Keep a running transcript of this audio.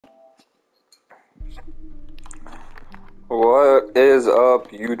What is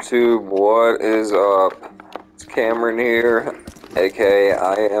up, YouTube? What is up? It's Cameron here, aka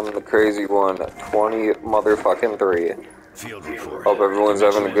I am the crazy one, 20 motherfucking 3. Field report. Hope everyone's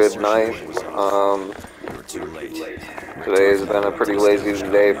having a good night. You're too late. Today has been a pretty lazy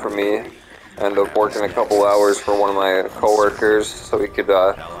day for me. I ended up working a couple hours for one of my coworkers so he could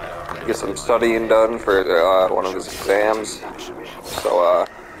get some studying done for one of his exams. So,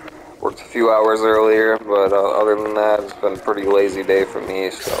 worked a few hours earlier, but other than that, it's been a pretty lazy day for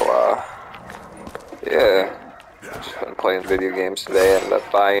me, so, yeah. Just been playing video games today. I ended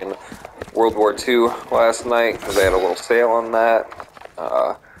up buying World War II last night, because they had a little sale on that.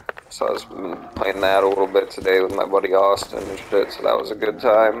 So I was playing that a little bit today with my buddy Austin and shit, so that was a good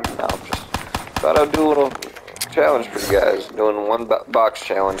time. Now I'm just thought I'd do a little challenge for you guys, doing one box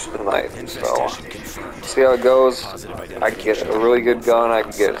challenge tonight, so see how it goes. I can get a really good gun, I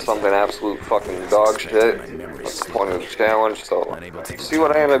can get something absolute fucking dog shit. That's the point of the challenge, so see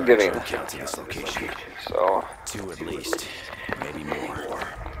what I end up getting. So, Two at least, maybe more.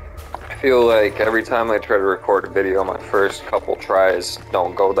 I feel like every time I try to record a video, my first couple tries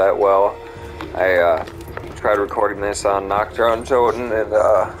don't go that well. I tried recording this on Nocturne Jotun and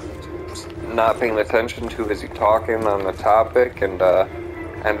not paying attention to is he talking on the topic, and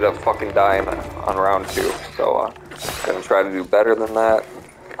ended up fucking dying on round 2. So gonna try to do better than that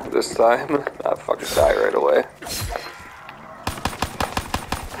this time. Not fucking die right away.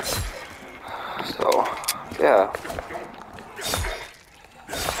 So yeah,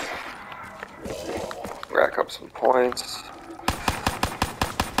 rack up some points.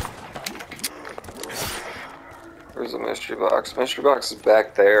 Where's the mystery box? Mystery box is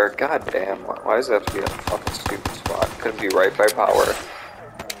back there. God damn, why does it have to be in a fucking stupid spot? Could be right by power.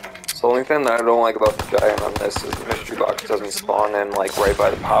 So the only thing that I don't like about the giant on this is the mystery box doesn't spawn in like right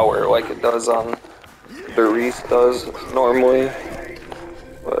by the power like it does on the Reese does normally.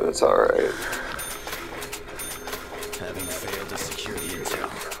 But it's alright. Having failed to secure the intel.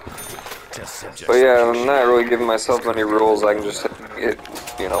 Test subject. But yeah, I'm not really giving myself many rules. I can just get,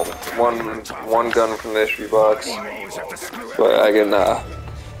 you know, one gun from the mystery box. But I can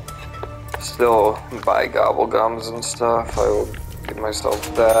still buy gobble gums and stuff. I will give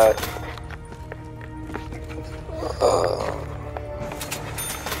myself that.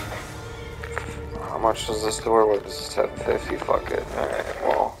 How much does this door? What does this have? 50? Fuck it. Alright,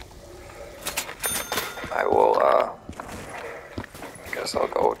 well, I will, guess I'll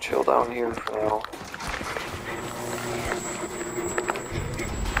go chill down here for now.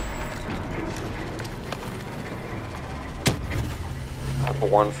 I have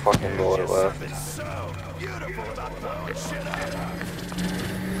one fucking door left.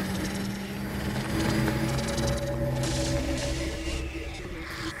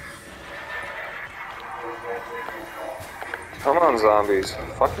 Come on, zombies.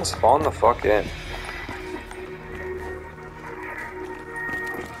 Fucking spawn the fuck in.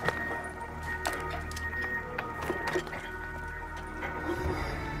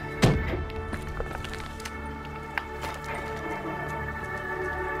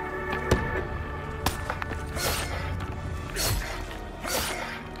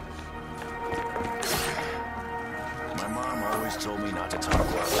 My mom always told me not to talk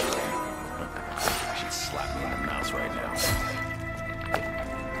while playing. She'd slap me in the mouth right now.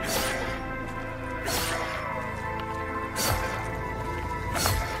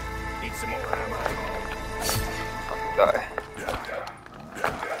 Need some more ammo. Die.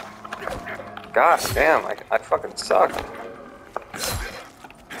 God damn, I fucking suck.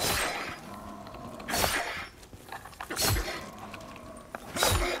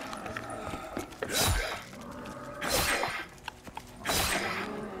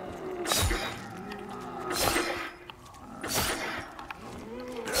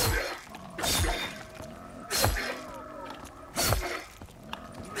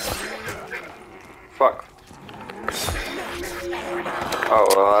 Fuck. Oh,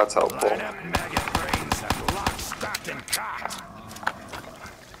 well, that's helpful.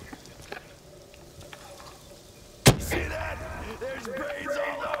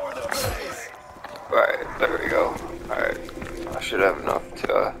 Alright, there we go. Alright, I should have enough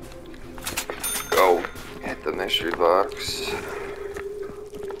to go hit the mystery box.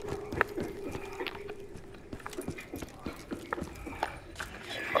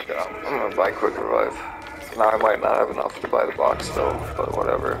 Fuck it, I'm gonna buy Quick Revive. Now I might not have enough to buy the box though, but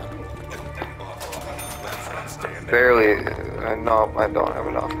whatever. Barely, no, I don't have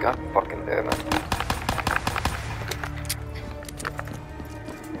enough. God fucking damn it.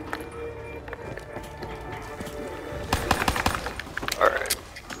 Alright,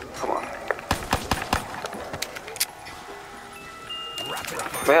 come on.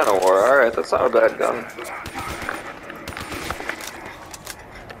 Man of War, alright, that's not a bad gun.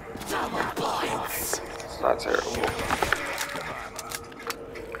 It's not terrible.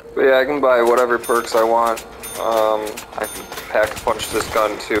 But yeah, I can buy whatever perks I want. I can pack punch this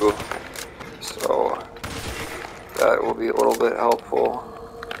gun too. So that will be a little bit helpful.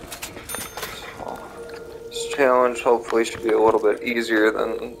 So, this challenge hopefully should be a little bit easier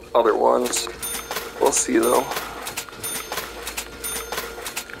than other ones. We'll see though.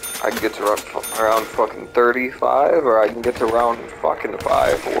 I can get to around fucking 35, or I can get to around fucking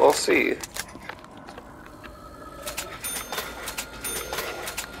 5. We'll see.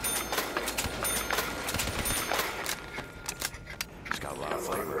 It's got a lot of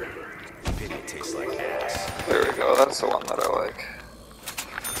flavor. Pity it tastes like ass. There we go. That's the one that I like.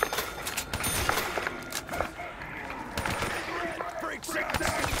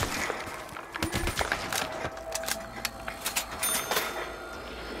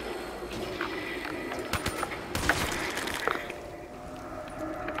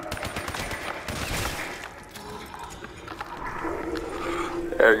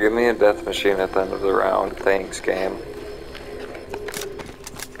 There, give me a death machine at the end of the round. Thanks, game.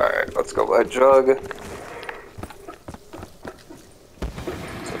 Alright, let's go by Jug.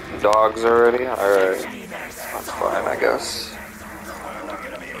 Dogs already? Alright. That's fine, I guess.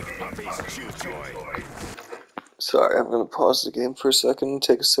 Sorry, I'm gonna pause the game for a second and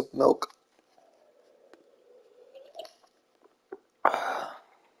take a sip of milk.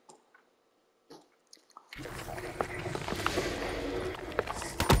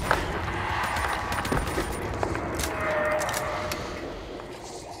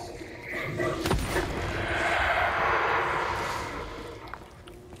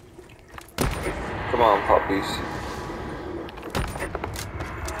 Come on, puppies.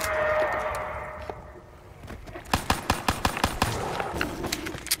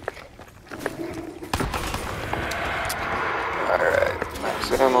 Alright,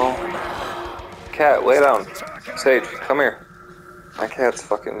 max ammo. Cat, lay down. Sage, come here. My cat's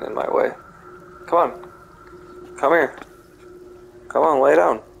fucking in my way. Come on. Come here. Come on, lay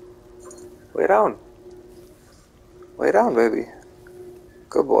down. Lay down. Lay down, baby.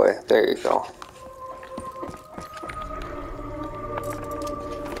 Good boy. There you go.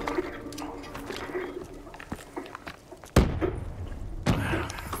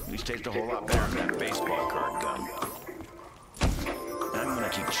 These taste a whole lot better than that baseball card gun. I'm gonna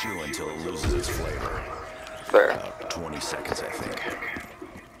keep chewing until it loses its flavor. There. About 20 seconds, I think.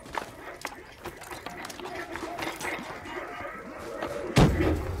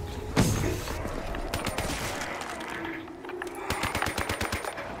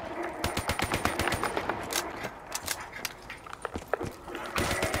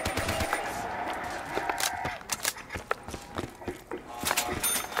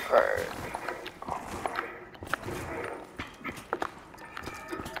 Alright.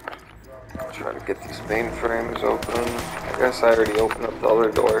 Try to get these mainframes open. I guess I already opened up the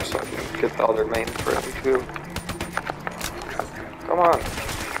other door so I can get the other mainframe too. Come on.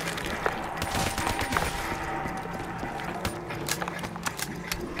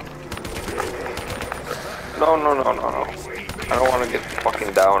 No, no, no, no, no. I don't want to get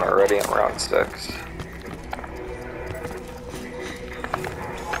fucking down already on round 6.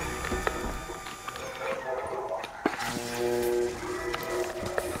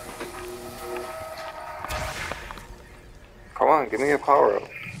 Come on, give me a power up.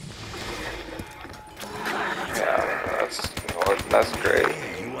 Yeah, that's great.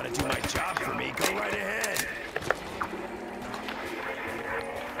 Hey, you want to do my job for me? Go right ahead.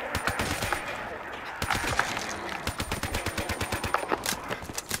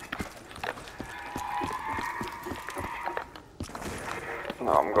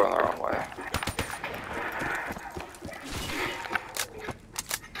 No, I'm going the wrong way.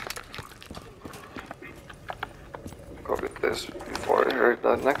 Go get this before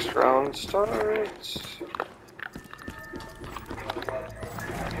the next round starts.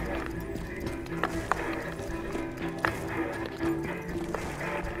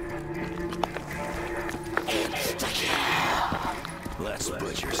 Let's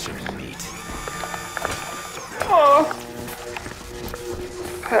butcher some meat. Oh.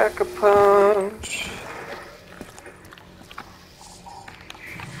 Pack a punch.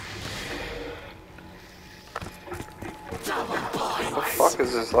 What the fuck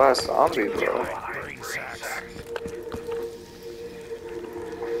is this last zombie, bro?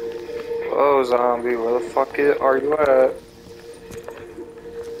 Whoa, zombie, where the fuck are you at?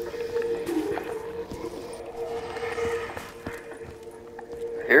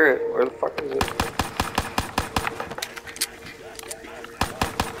 I hear it. Where the fuck is it?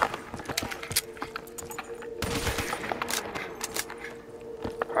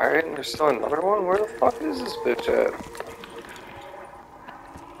 Oh, another one? Where the fuck is this bitch at?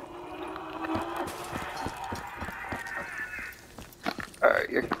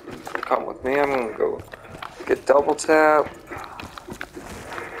 Alright, you come with me. I'm gonna go get double tap.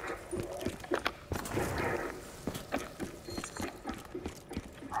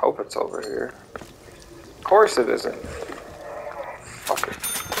 Hope it's over here. Of course it isn't. Fuck it.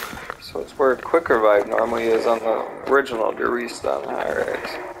 So it's where Quick Revive normally is on the original Deristun.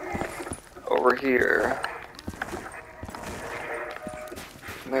 Alright. Over here.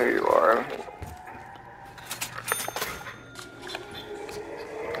 There you are.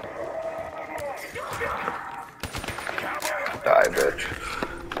 Die, bitch.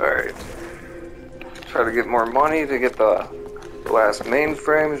 Alright. Try to get more money to get the last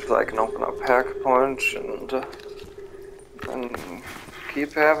mainframe so I can open up Pack-a-Punch and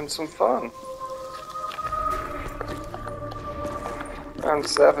keep having some fun. Round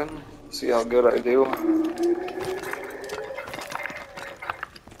 7. See how good I do.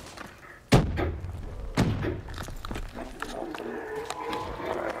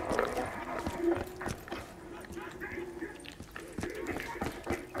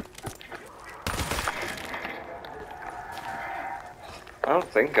 I don't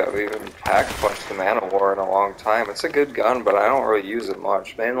think I've even Pack-a-Punched the Man-O-War in a long time. It's a good gun, but I don't really use it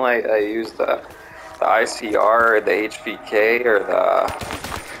much. Mainly I use the ICR, or the HVK, or the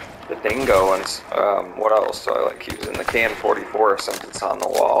Dingo, and what else do I like using? The KN-44 since it's on the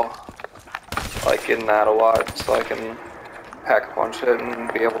wall. I like getting that a lot so I can Pack-a-Punch it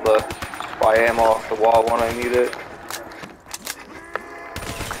and be able to buy ammo off the wall when I need it.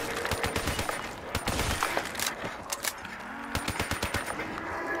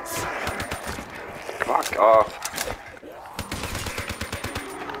 Fuck off.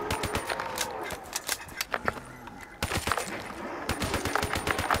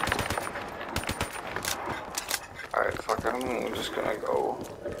 Alright, fuck it. I'm just gonna go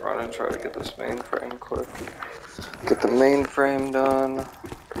run and try to get this mainframe quick. Get the mainframe done.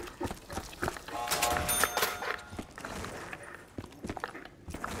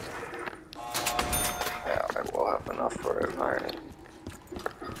 Yeah, I will have enough for it. Alright.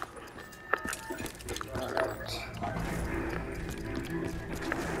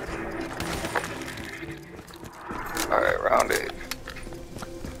 Alright, round 8.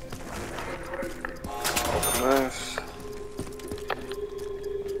 Open this.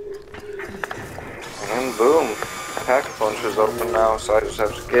 And boom. Pack-a-Punch is open now, so I just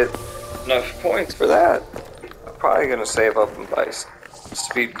have to get enough points for that. I'm probably gonna save up and buy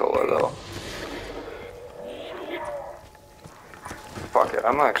Speed Cola though. Fuck it,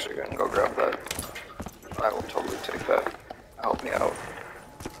 I'm actually gonna go grab that. I will totally take that. Help me out.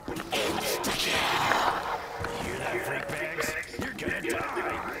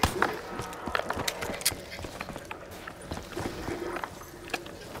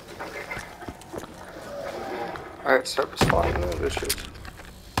 Alright, start responding to the bitches.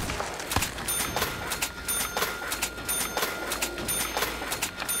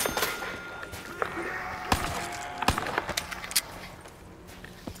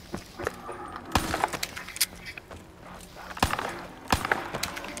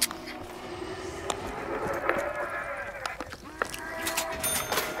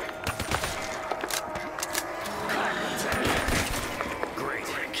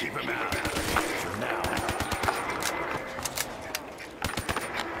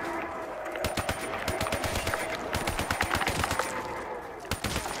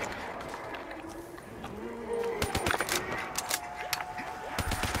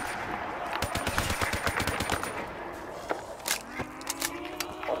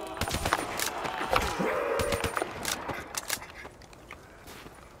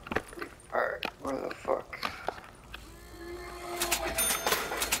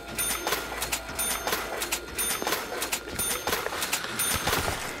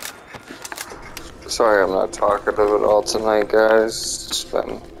 Sorry I'm not talkative at all tonight, guys. It's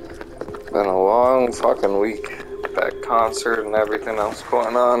been a long fucking week. That concert and everything else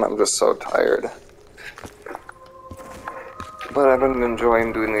going on. I'm just so tired. But I've been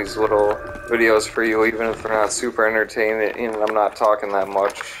enjoying doing these little videos for you, even if they're not super entertaining and I'm not talking that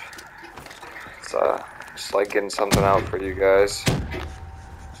much. It's just like getting something out for you guys.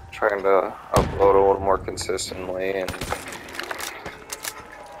 Trying to upload a little more consistently, and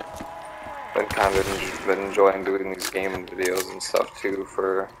been enjoying doing these gaming videos and stuff too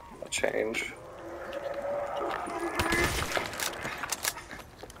for a change.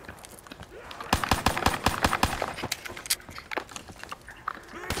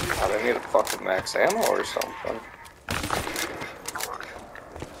 God, I need a fucking max ammo or something.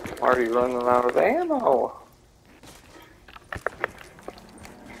 already running out of ammo.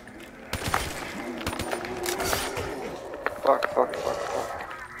 Fuck, fuck, fuck, fuck.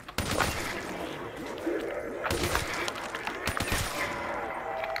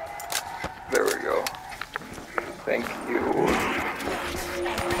 There we go. Thank you.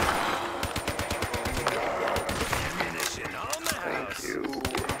 Thank you.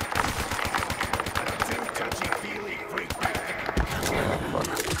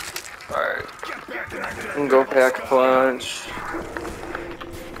 Alright. Go pack a punch.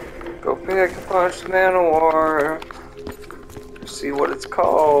 Go pack a punch, Man-O-War. See what it's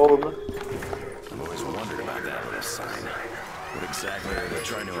called. I've always wondered about that little sign. What exactly are they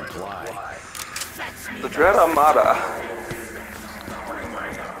trying to imply? The Dread Armada.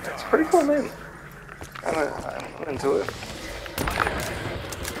 It's a pretty cool name. I'm into it.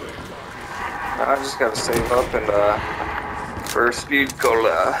 I just gotta save up and for Speed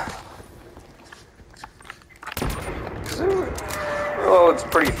Cola. Oh, it's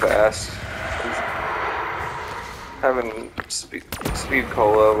pretty fast. Having speed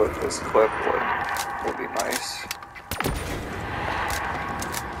cola with this clip would be nice.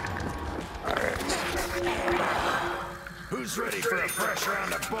 Alright. Who's ready for a fresh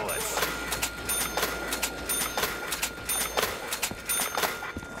round of bullets?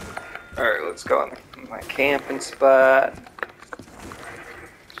 Alright, let's go on my camping spot.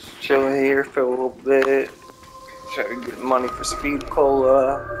 Just chill here for a little bit. Try to get money for speed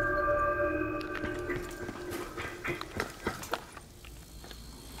cola.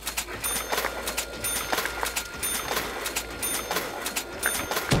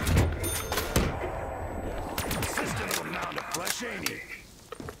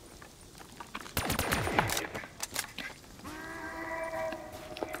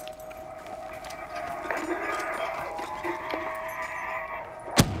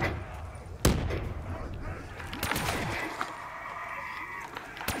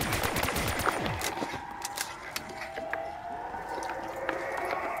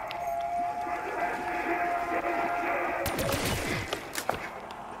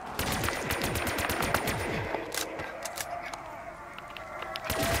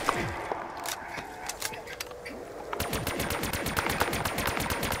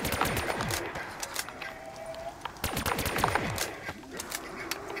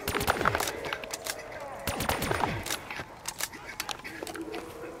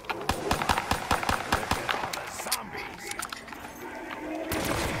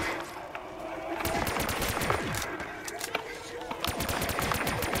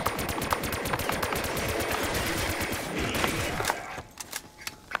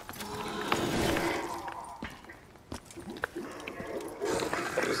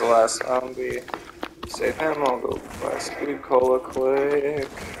 The last zombie. Save him, I'll go buy speed cola quick.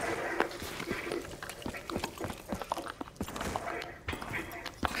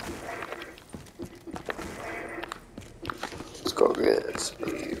 Let's go get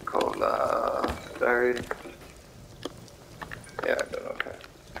speed cola. Sorry. Yeah, I did okay.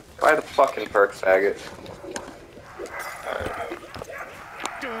 Buy the fucking perk, faggot. Alright.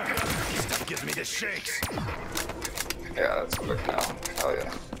 Stuff gives me the shakes. Yeah, that's quick now. Hell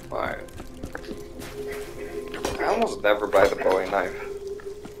yeah. Alright. I almost never buy the Bowie knife.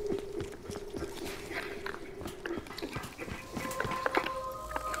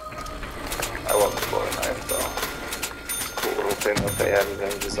 I love the Bowie knife though. It's a cool little thing that they added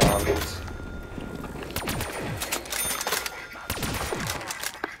into zombies.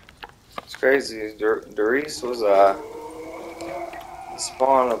 It's crazy. Doris was the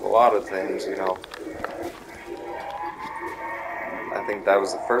spawn of a lot of things, you know. I think that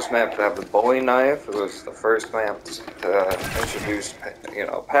was the first map to have the Bowie knife. It was the first map to introduce, you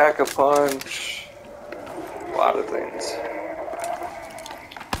know, Pack-a-Punch. A lot of things.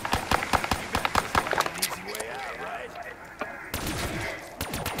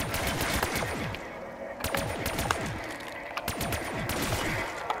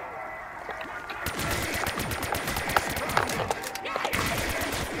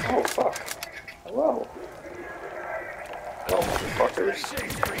 Oh fuck. Hello. Hello, motherfuckers.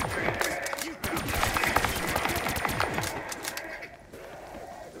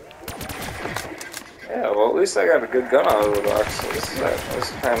 Yeah, well at least I got a good gun out of the box, so this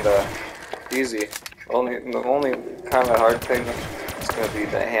is kinda easy. The only kinda hard thing is gonna be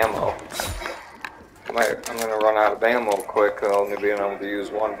the ammo. I'm gonna run out of ammo quick, only being able to use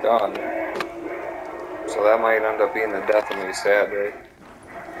one gun. So that might end up being the death of me, sadly.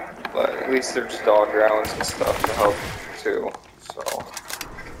 But at least there's dog rounds and stuff to help too, so.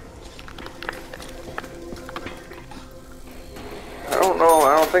 don't know.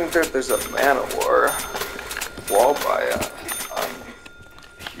 I don't think that there's a Man-O-War walleye on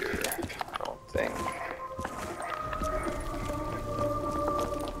here. I don't think.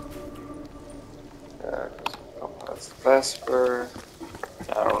 Yeah, oh, that's the Vesper.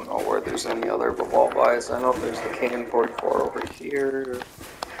 I don't know where there's any other but walleyes. I know there's the KN-44 over here.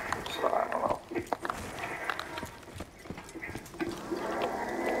 So I don't know.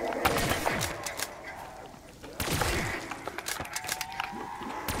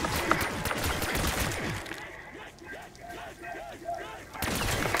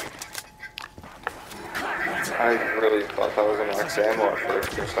 I really thought that was a max ammo at first.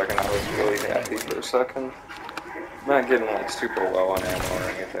 For a second, I was really happy for a second. Not getting like super low on ammo or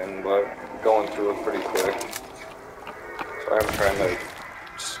anything, but going through it pretty quick. So I'm trying to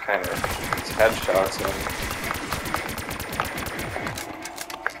just kind of headshots and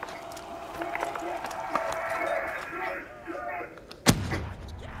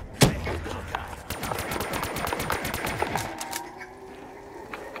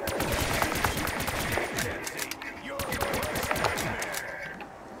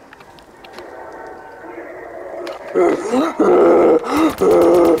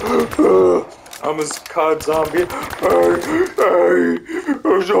I'm a COD zombie. Hey,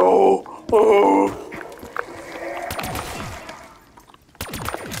 no. Oh.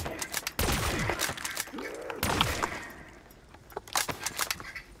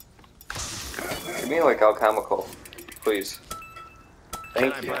 Give me like alchemical, please.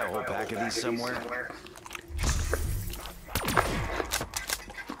 Thank you. Can I buy a whole pack of these somewhere?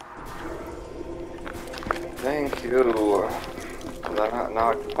 Thank you.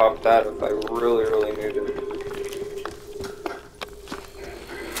 Now I can pop that if I really need it.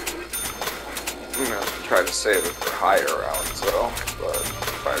 I'm gonna try to save it for higher rounds though, but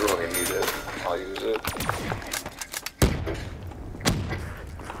if I really need it, I'll use it.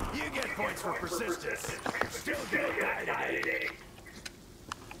 You get points for persistence. Still get guided.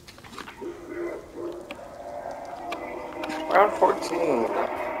 Round 14.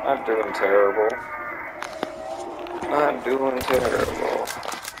 Not doing terrible. Not doing terrible.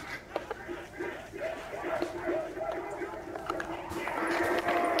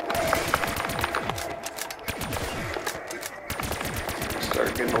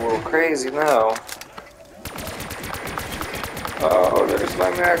 Start getting a little crazy now. Oh, there's my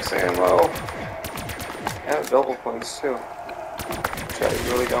max ammo. And double points too. Which I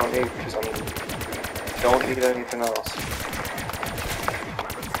really don't need because I don't need anything else.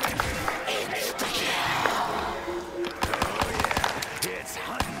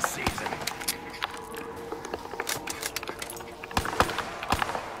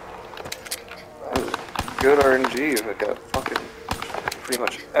 Good RNG if I got fucking pretty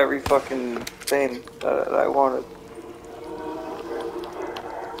much every fucking thing that I wanted.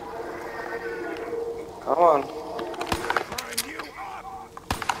 Come on.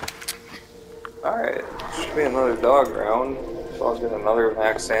 Alright, should be another dog round, so I'll get another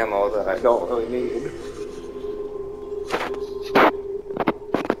max ammo that I don't really need.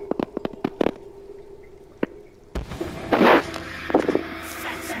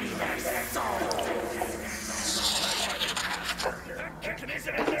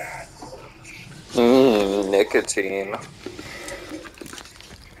 Nicotine.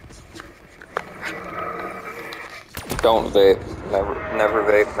 Don't vape. Never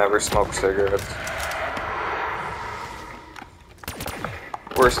vape. Never smoke cigarettes.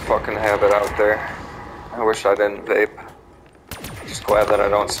 Worst fucking habit out there. I wish I didn't vape. Just glad that I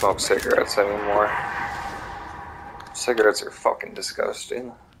don't smoke cigarettes anymore. Cigarettes are fucking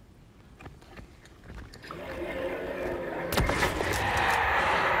disgusting.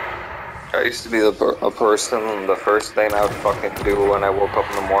 I used to be a person, the first thing I would fucking do when I woke up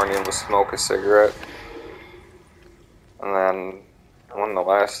in the morning was smoke a cigarette. And then, one of the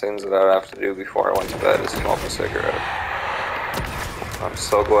last things that I'd have to do before I went to bed is smoke a cigarette. I'm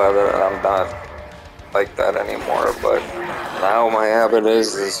so glad that I'm not like that anymore, but now my habit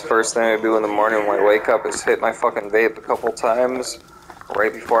is first thing I do in the morning when I wake up is hit my fucking vape a couple times.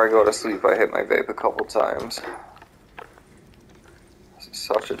 Right before I go to sleep, I hit my vape a couple times.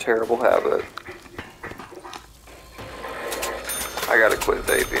 Such a terrible habit. I gotta quit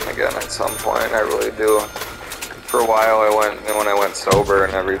vaping again at some point, I really do. For a while when I went sober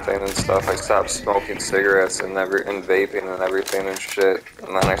and everything and stuff, I stopped smoking cigarettes and vaping and everything and shit.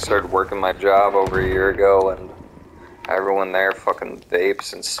 And then I started working my job over a year ago and everyone there fucking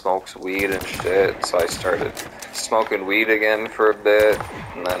vapes and smokes weed and shit. So I started smoking weed again for a bit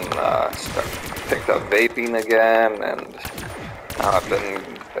and then picked up vaping again and now I've been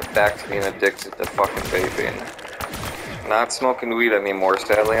back to being addicted to fucking vaping. not smoking weed anymore.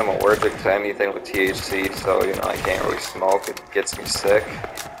 Sadly, I'm allergic to anything with THC, so, you know, I can't really smoke. It gets me sick.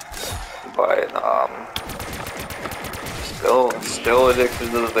 But, still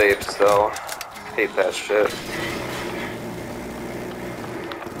addicted to the vape, so hate that shit.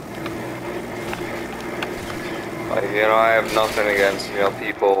 Like, you know, I have nothing against, you know,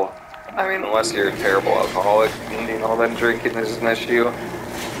 people. I mean, unless you're a terrible alcoholic, and, you know, then drinking is an issue.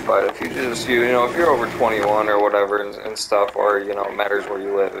 But if you just, you know, if you're over 21 or whatever and stuff, or, you know, it matters where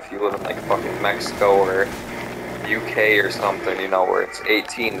you live. If you live in, like, fucking Mexico or UK or something, you know, where it's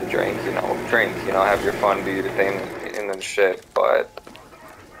 18 to drink, you know, have your fun, do your thing, and shit, but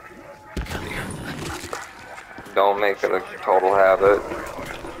don't make it a total habit.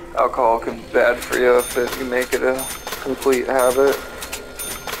 Alcohol can be bad for you if you make it a complete habit.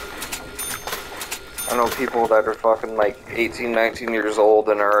 I know people that are fucking like 18, 19 years old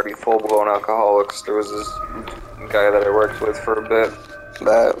and are already full-blown alcoholics. There was this guy that I worked with for a bit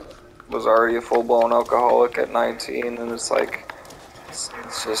that was already a full-blown alcoholic at 19, and it's like, it's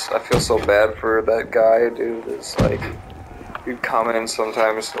just, I feel so bad for that guy, dude. It's like, he'd come in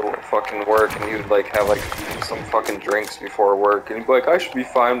sometimes to fucking work, and he'd like have like some fucking drinks before work, and he'd be like, I should be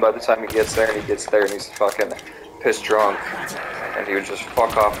fine by the time he gets there, and he gets there and he's fucking pissed drunk, and he would just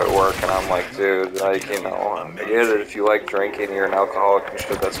fuck off at work. And I'm like, dude, like, you know, I get it, if you like drinking, you're an alcoholic and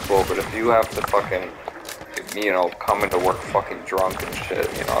shit, that's cool, but if you have to fucking, you know, come into work fucking drunk and shit,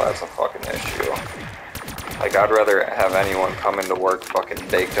 you know, that's a fucking issue. Like, I'd rather have anyone come into work fucking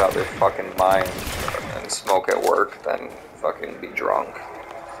baked out their fucking mind and smoke at work than fucking be drunk.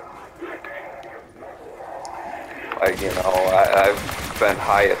 Like, you know, I've been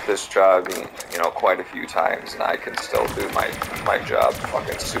high at this job, you know, quite a few times, and I can still do my job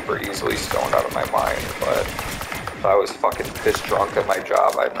fucking super easily stoned out of my mind, but if I was fucking pissed drunk at my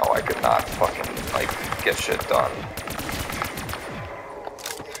job, I know I could not fucking, like, get shit done.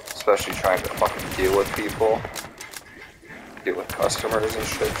 Especially trying to fucking deal with people. Deal with customers and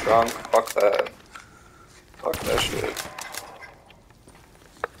shit drunk. Fuck that. Fuck that shit.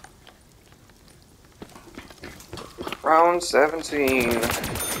 Round 17.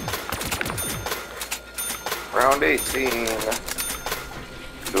 Round 18.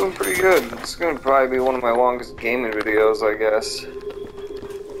 Doing pretty good. It's gonna probably be one of my longest gaming videos, I guess.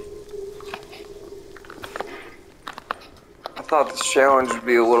 I thought this challenge would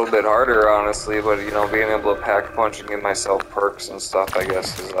be a little bit harder, honestly, but, you know, being able to pack a punch and give myself perks and stuff, I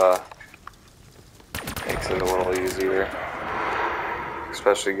guess, is, makes it a little easier.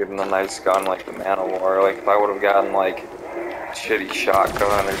 Especially getting a nice gun like the Man of War. Like, if I would have gotten, like, a shitty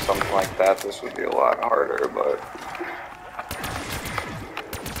shotgun or something like that, this would be a lot harder, but...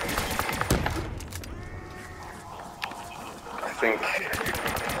 I think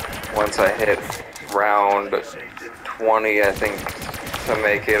once I hit round 20, I think to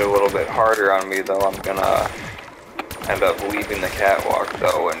make it a little bit harder on me, though, I'm gonna end up leaving the catwalk,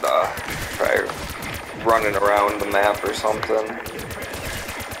 though, and try running around the map or something.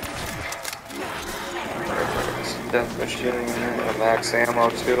 Death machine and max ammo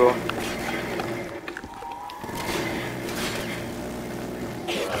too.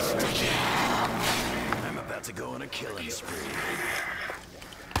 I'm about to go on a killing spree.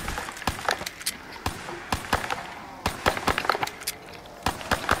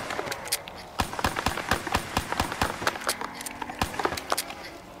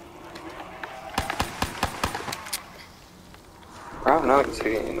 Round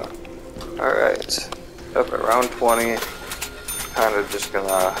 19. Alright. Up at round 20. Kind of just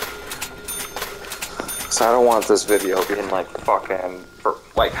gonna... Cause I don't want this video being like fucking for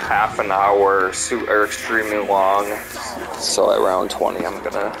like half an hour or extremely long. So at round 20 I'm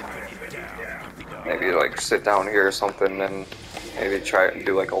gonna maybe like sit down here or something and maybe try and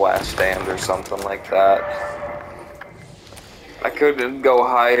do like a last stand or something like that. I could go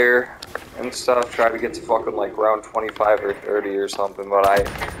higher and stuff, try to get to fucking like round 25 or 30 or something, but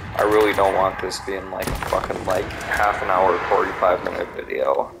I really don't want this being like a fucking like half an hour, 45-minute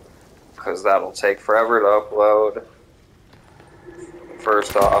video, because that'll take forever to upload,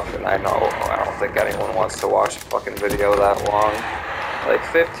 first off, and I don't think anyone wants to watch a fucking video that long. Like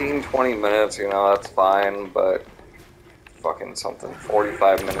 15, 20 minutes, you know, that's fine, but fucking something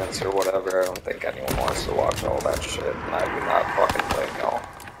 45 minutes or whatever, I don't think anyone wants to watch all that shit, and I do not fucking play no.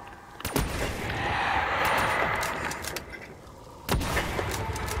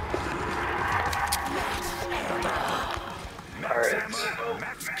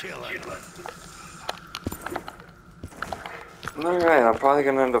 Alright, I'm probably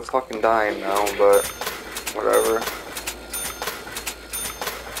gonna end up fucking dying now, but whatever.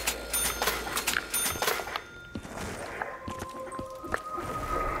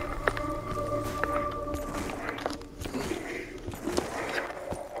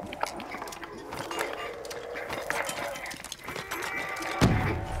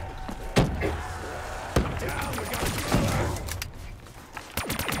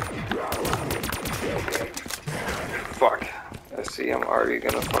 or you're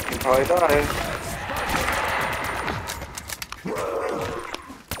gonna fucking probably die.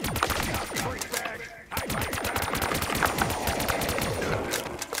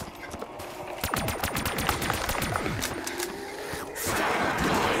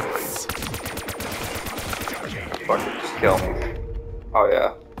 Fuck it, just kill me. Oh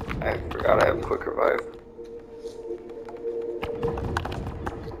yeah, I forgot I have quick revive.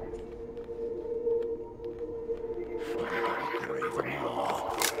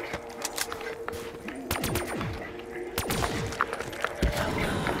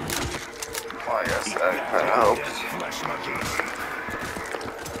 Oh yes, that kinda helps.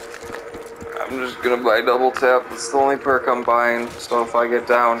 I'm just gonna buy double tap, it's the only perk I'm buying, so if I get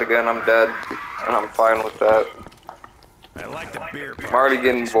downed again I'm dead, and I'm fine with that. I like the beer. I'm already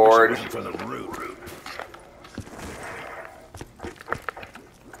getting bored. From the root.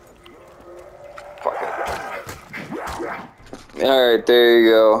 Fuck it. Alright, there you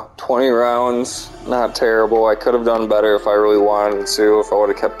go. 20 rounds, not terrible. I could have done better if I really wanted to, if I would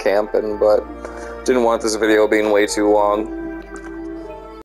have kept camping, but didn't want this video being way too long.